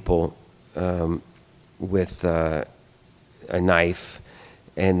stabbing people with a knife,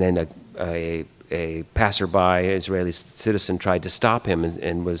 and then a passerby, Israeli citizen, tried to stop him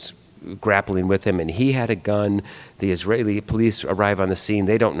and was grappling with him, and he had a gun. The Israeli police arrive on the scene.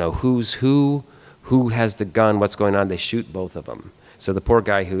 They don't know who's who has the gun, what's going on. They shoot both of them. So the poor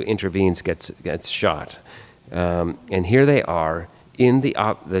guy who intervenes gets shot. And here they are in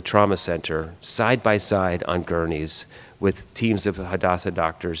the trauma center, side by side on gurneys, with teams of Hadassah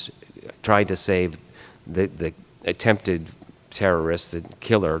doctors trying to save the attempted terrorist, the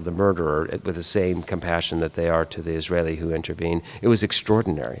killer, the murderer, with the same compassion that they are to the Israeli who intervened. It was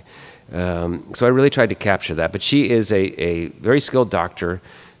extraordinary. So I really tried to capture that. But she is a very skilled doctor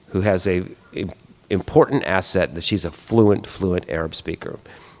who has a important asset that she's a fluent Arab speaker.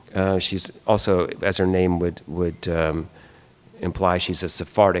 She's also, as her name would imply, she's a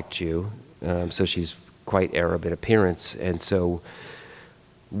Sephardic Jew, so she's quite Arab in appearance. And so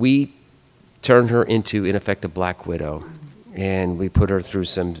we turned her into, in effect, a black widow. And we put her through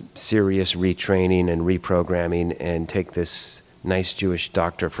some serious retraining and reprogramming, and take this nice Jewish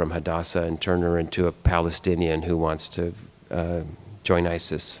doctor from Hadassah and turn her into a Palestinian who wants to join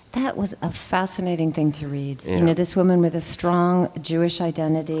ISIS. That was a fascinating thing to read. Yeah. You know, this woman with a strong Jewish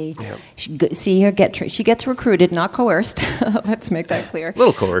identity. Yeah. She gets recruited, not coerced. Let's make that clear. A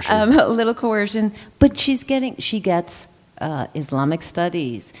little coercion. A little coercion, but she gets Islamic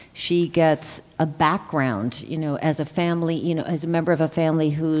studies. She gets a background, as a family, as a member of a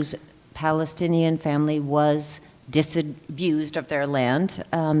family whose Palestinian family was disabused of their land.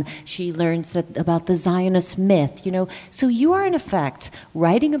 She learns about the Zionist myth, So you are, in effect,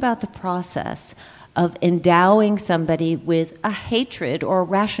 writing about the process of endowing somebody with a hatred or a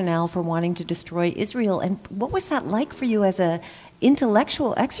rationale for wanting to destroy Israel. And what was that like for you as an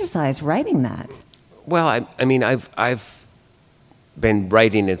intellectual exercise, writing that? Well, I've been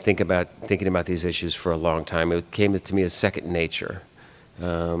writing and thinking about these issues for a long time. It came to me as second nature.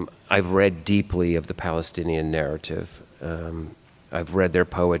 I've read deeply of the Palestinian narrative. I've read their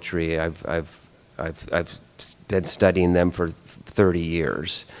poetry. I've been studying them for 30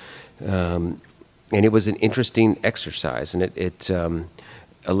 years, and it was an interesting exercise, and it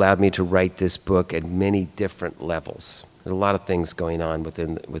allowed me to write this book at many different levels. There's a lot of things going on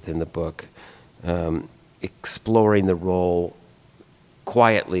within the book, exploring the role,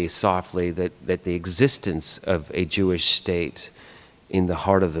 quietly, softly, that the existence of a Jewish state in the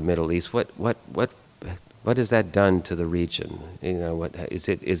heart of the Middle East, what has that done to the region? What is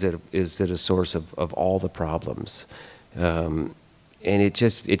it a source of all the problems? And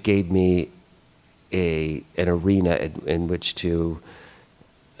it gave me an arena in which to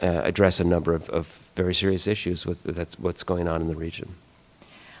address a number of very serious issues that's what's going on in the region.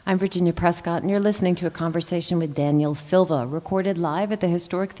 I'm Virginia Prescott, and you're listening to a conversation with Daniel Silva, recorded live at the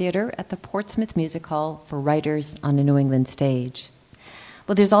Historic Theater at the Portsmouth Music Hall for writers on a New England stage.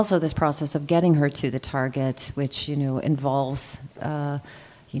 Well, there's also this process of getting her to the target, which, involves,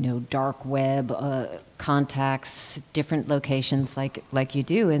 dark web, contacts, different locations like you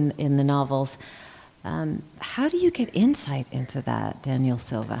do in the novels. How do you get insight into that, Daniel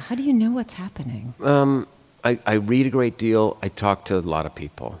Silva? How do you know what's happening? I read a great deal. I talk to a lot of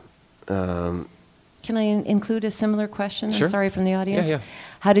people. Can I include a similar question? Sure. I'm sorry, from the audience. Yeah.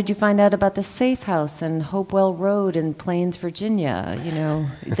 how did you find out about the Safe House and Hopewell Road in Plains, Virginia? You know,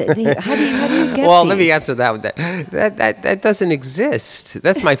 how do you get Well, these? let me answer that one. That doesn't exist.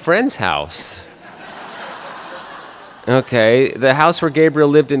 That's my friend's house. Okay, the house where Gabriel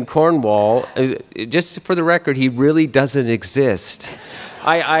lived in Cornwall, just for the record, he really doesn't exist.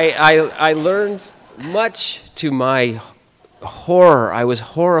 I learned, much to my horror, I was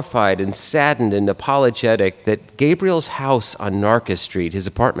horrified and saddened and apologetic that Gabriel's house on Narcus Street, his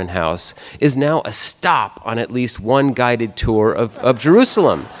apartment house, is now a stop on at least one guided tour of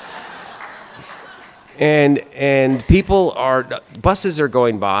Jerusalem. And buses are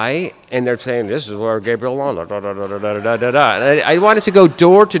going by, and they're saying, this is where Gabriel Lawn, da, da, da, da, da, da, da, da. And I wanted to go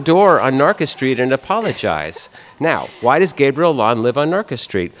door to door on Narcus Street and apologize. Now, why does Gabriel Lawn live on Narcus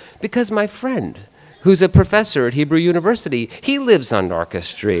Street? Because my friend, who's a professor at Hebrew University, he lives on Narcus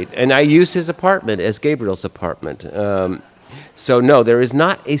Street, and I use his apartment as Gabriel's apartment. So no, there is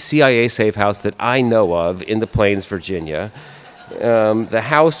not a CIA safe house that I know of in the Plains, Virginia. The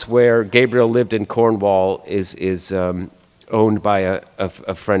house where Gabriel lived in Cornwall is owned by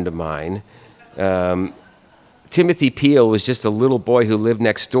a friend of mine. Timothy Peel was just a little boy who lived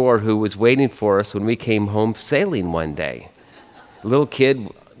next door who was waiting for us when we came home sailing one day. A little kid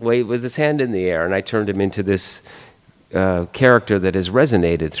with his hand in the air, and I turned him into this character that has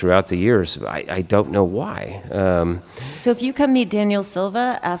resonated throughout the years. I don't know why. So if you come meet Daniel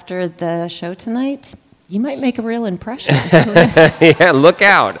Silva after the show tonight, you might make a real impression. Yeah, look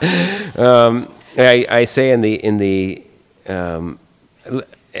out. I say in the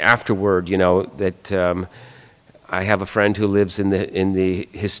afterward, that I have a friend who lives in the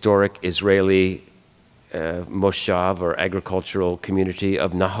historic Israeli moshav or agricultural community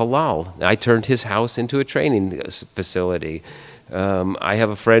of Nahalal. I turned his house into a training facility. I have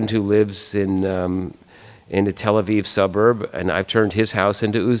a friend who lives in a Tel Aviv suburb, and I've turned his house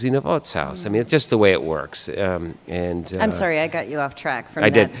into Uzi Navot's house. I mean, it's just the way it works. I'm sorry, I got you off track from I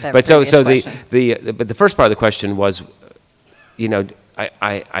that. did, that but question. but the first part of the question was,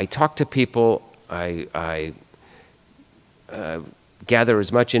 I talk to people, I gather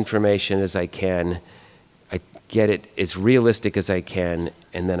as much information as I can, I get it as realistic as I can,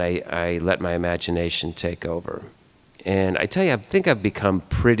 and then I let my imagination take over. And I tell you, I think I've become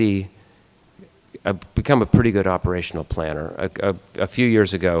a pretty good operational planner. A few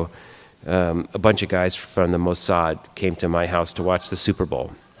years ago, a bunch of guys from the Mossad came to my house to watch the Super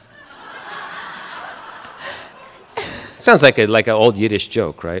Bowl. Sounds like an old Yiddish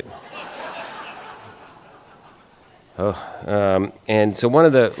joke, right? And so one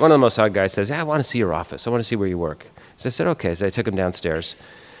of the Mossad guys says, I want to see your office. I want to see where you work. So I said, okay. So I took him downstairs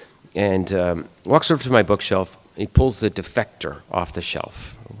and walks over to my bookshelf. He pulls the defector off the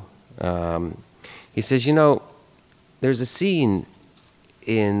shelf. He says, there's a scene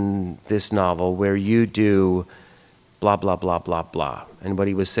in this novel where you do blah, blah, blah, blah, blah. And what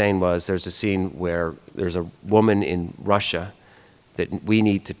he was saying was there's a scene where there's a woman in Russia that we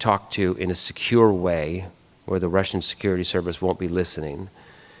need to talk to in a secure way where the Russian security service won't be listening.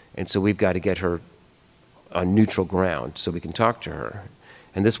 And so we've got to get her on neutral ground so we can talk to her.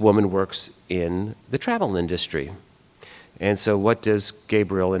 And this woman works in the travel industry. And so what does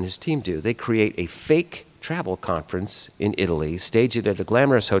Gabriel and his team do? They create a fake travel conference in Italy, stage it at a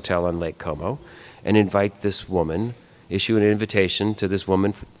glamorous hotel on Lake Como, and invite this woman, issue an invitation to this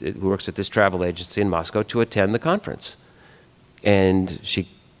woman who works at this travel agency in Moscow to attend the conference. And she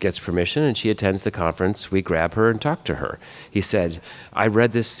gets permission and she attends the conference. We grab her and talk to her. He said, I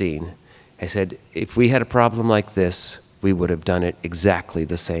read this scene. I said, if we had a problem like this, we would have done it exactly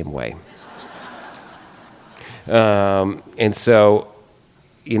the same way. And so,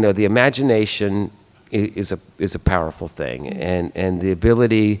 the imagination is a powerful thing, and the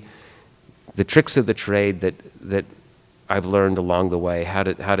ability, the tricks of the trade that I've learned along the way, how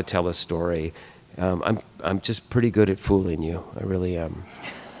to tell a story. I'm just pretty good at fooling you. I really am.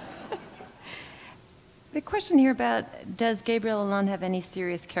 The question here about does Gabriel Allon have any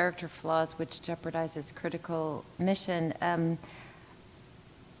serious character flaws which jeopardize his critical mission?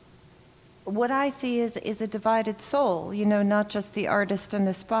 What I see is a divided soul, not just the artist and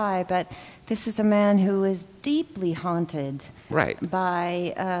the spy, but this is a man who is deeply haunted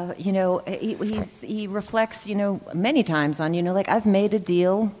by, he reflects, many times on, I've made a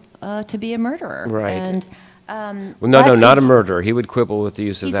deal to be a murderer. Right. And, not a murderer. He would quibble with the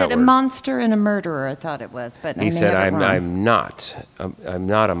use of that word. He said a monster and a murderer, I thought it was, but he said, I'm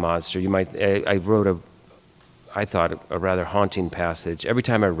not a monster. I wrote I thought a rather haunting passage. Every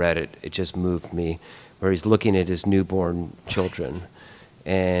time I read it, it just moved me, where he's looking at his newborn children.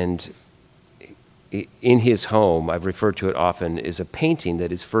 And in his home, I've referred to it often, is a painting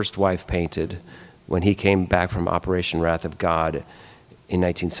that his first wife painted when he came back from Operation Wrath of God in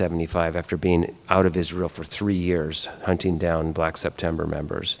 1975 after being out of Israel for 3 years, hunting down Black September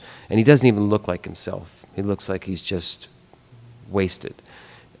members. And he doesn't even look like himself. He looks like he's just wasted.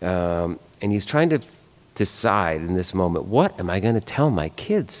 And he's trying to decide in this moment, what am I going to tell my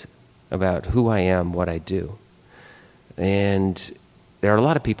kids about who I am, what I do? And there are a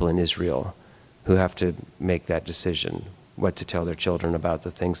lot of people in Israel who have to make that decision, what to tell their children about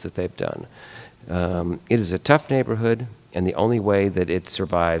the things that they've done. It is a tough neighborhood, and the only way that it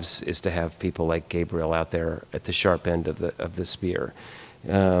survives is to have people like Gabriel out there at the sharp end of the spear.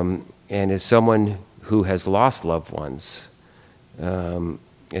 And as someone who has lost loved ones,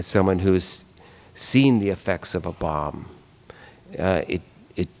 as someone who's seen the effects of a bomb, it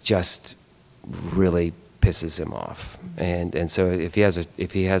just really pisses him off. And so if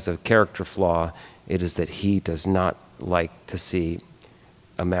he has a character flaw, it is that he does not like to see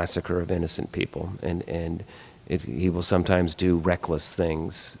a massacre of innocent people, and he will sometimes do reckless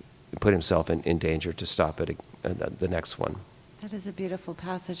things, put himself in danger to stop it, the next one. That is a beautiful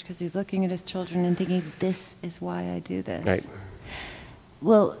passage, because he's looking at his children and thinking, this is why I do this. Right.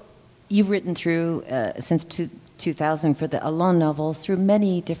 Well, you've written through, since 2000 for the Alon novels, through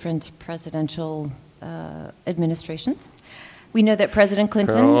many different presidential administrations. We know that President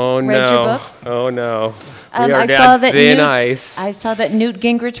Clinton read your books. Oh, no. I saw that Newt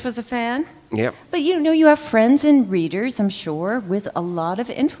Gingrich was a fan. Yep. But you have friends and readers, I'm sure, with a lot of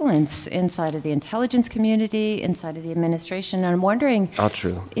influence inside of the intelligence community, inside of the administration. And I'm wondering, all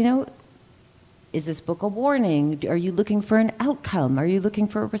true. Is this book a warning? Are you looking for an outcome? Are you looking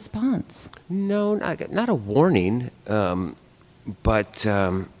for a response? No, not a warning. But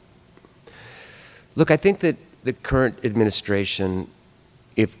look, I think that the current administration,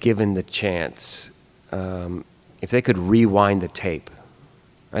 if given the chance, if they could rewind the tape,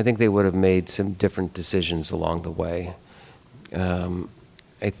 I think they would have made some different decisions along the way.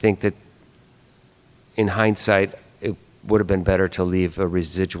 I think that in hindsight, it would have been better to leave a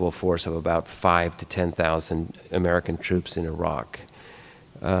residual force of about 5,000 to 10,000 American troops in Iraq.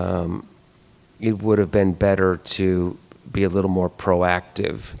 It would have been better to be a little more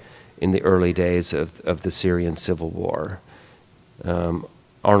proactive in the early days of the Syrian civil war.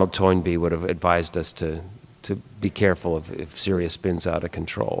 Arnold Toynbee would have advised us to be careful if Syria spins out of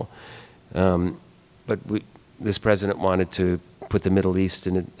control. But this president wanted to put the Middle East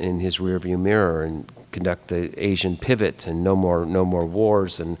in his rearview mirror and conduct the Asian pivot, and no more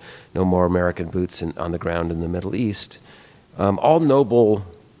wars and no more American boots on the ground in the Middle East. All noble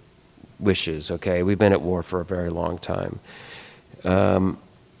wishes, okay? We've been at war for a very long time.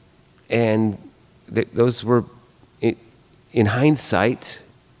 And those were, in hindsight,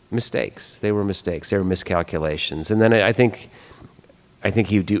 mistakes. They were mistakes. They were miscalculations. And then I think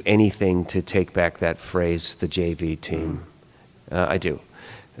he'd do anything to take back that phrase, the JV team. I do.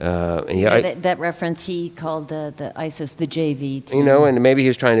 That reference he called the ISIS the JV team. And maybe he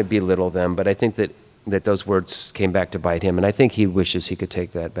was trying to belittle them, but I think that those words came back to bite him, and I think he wishes he could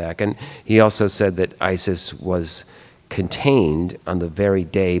take that back. And he also said that ISIS was contained on the very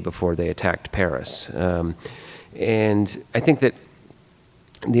day before they attacked Paris. And I think that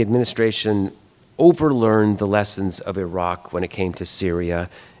the administration overlearned the lessons of Iraq when it came to Syria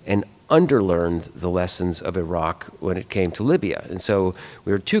and underlearned the lessons of Iraq when it came to Libya. And so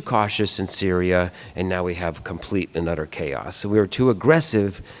we were too cautious in Syria, and now we have complete and utter chaos. So we were too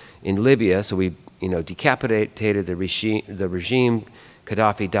aggressive in Libya, so we decapitated the regime,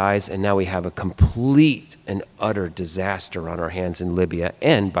 Gaddafi dies, and now we have a complete and utter disaster on our hands in Libya,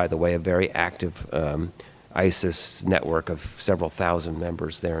 and, by the way, a very active ISIS network of several thousand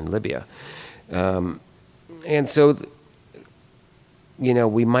members there in Libya. And so,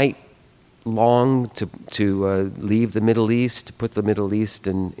 we might long to leave the Middle East, to put the Middle East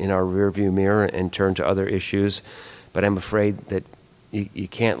in our rearview mirror and turn to other issues, but I'm afraid that you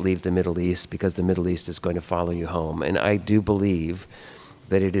can't leave the Middle East, because the Middle East is going to follow you home. And I do believe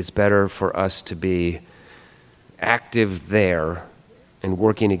that it is better for us to be active there and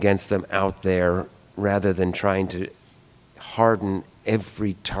working against them out there, rather than trying to harden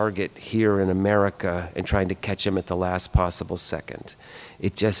every target here in America and trying to catch them at the last possible second.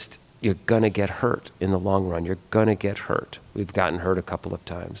 You're going to get hurt in the long run. You're going to get hurt. We've gotten hurt a couple of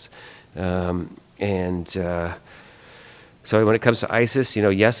times. So when it comes to ISIS,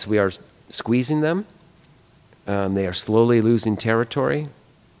 yes, we are squeezing them. They are slowly losing territory.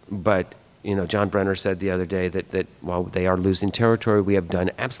 But, John Brenner said the other day that while they are losing territory, we have done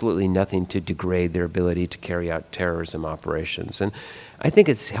absolutely nothing to degrade their ability to carry out terrorism operations. And I think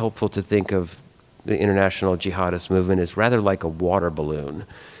it's helpful to think of the international jihadist movement is rather like a water balloon.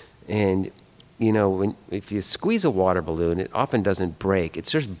 And, if you squeeze a water balloon, it often doesn't break. It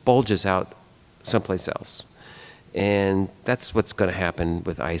just bulges out someplace else. And that's what's going to happen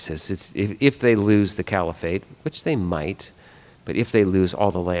with ISIS. It's if they lose the caliphate, which they might, but if they lose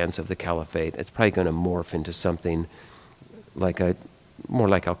all the lands of the caliphate, it's probably going to morph into something more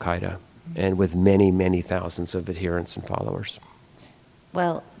like Al-Qaeda, and with many, many thousands of adherents and followers.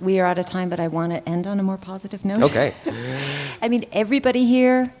 Well, we are out of time, but I want to end on a more positive note. Okay. I mean, everybody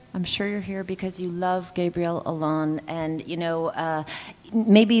here, I'm sure you're here because you love Gabriel Allon, and,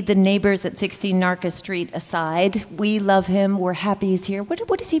 maybe the neighbors at 16 Narca Street aside, we love him, we're happy he's here.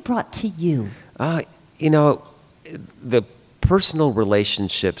 What has he brought to you? The personal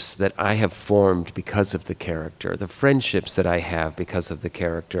relationships that I have formed because of the character, the friendships that I have because of the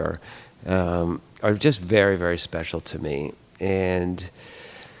character, are just very, very special to me. And,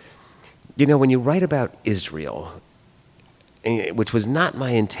 when you write about Israel, which was not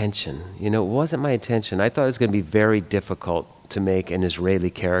my intention, it wasn't my intention. I thought it was going to be very difficult to make an Israeli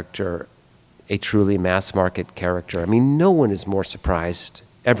character a truly mass market character. I mean, no one is more surprised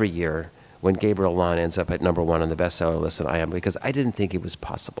every year when Gabriel Allon ends up at number 1 on the bestseller list than I am, because I didn't think it was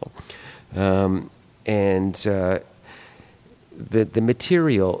possible. The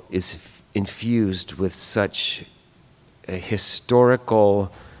material is infused with such a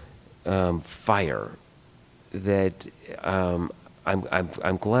historical fire that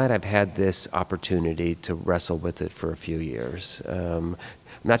I'm glad I've had this opportunity to wrestle with it for a few years. I'm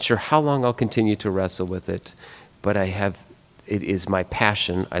not sure how long I'll continue to wrestle with it, but it is my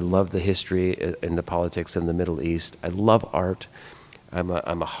passion. I love the history and the politics in the Middle East. I love art. I'm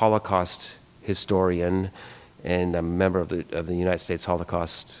a Holocaust historian, and I'm a member of the United States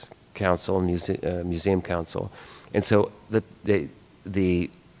Holocaust Council, Museum Council. And so in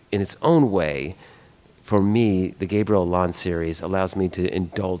its own way, for me, the Gabriel Allon series allows me to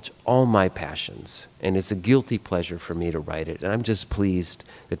indulge all my passions, and it's a guilty pleasure for me to write it, and I'm just pleased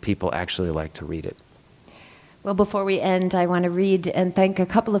that people actually like to read it. Well, before we end, I want to read and thank a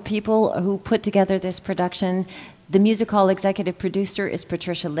couple of people who put together this production. The Music Hall executive producer is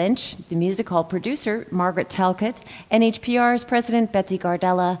Patricia Lynch. The Music Hall producer, Margaret Talcott. NHPR's president, Betsy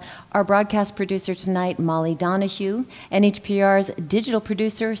Gardella. Our broadcast producer tonight, Molly Donahue. NHPR's digital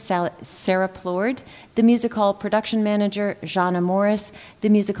producer, Sarah Plord. The Music Hall production manager, Jana Morris. The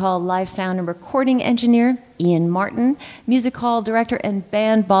Music Hall live sound and recording engineer, Ian Martin. Music Hall director and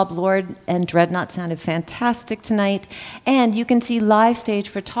band, Bob Lord, and Dreadnought sounded fantastic tonight. And you can see live stage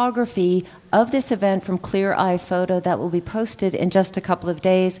photography of this event from Clear Eye Photo that will be posted in just a couple of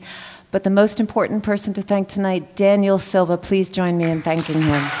days. But the most important person to thank tonight, Daniel Silva. Please join me in thanking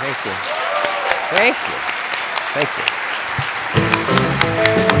him. Thank you. Thank you. Thank you.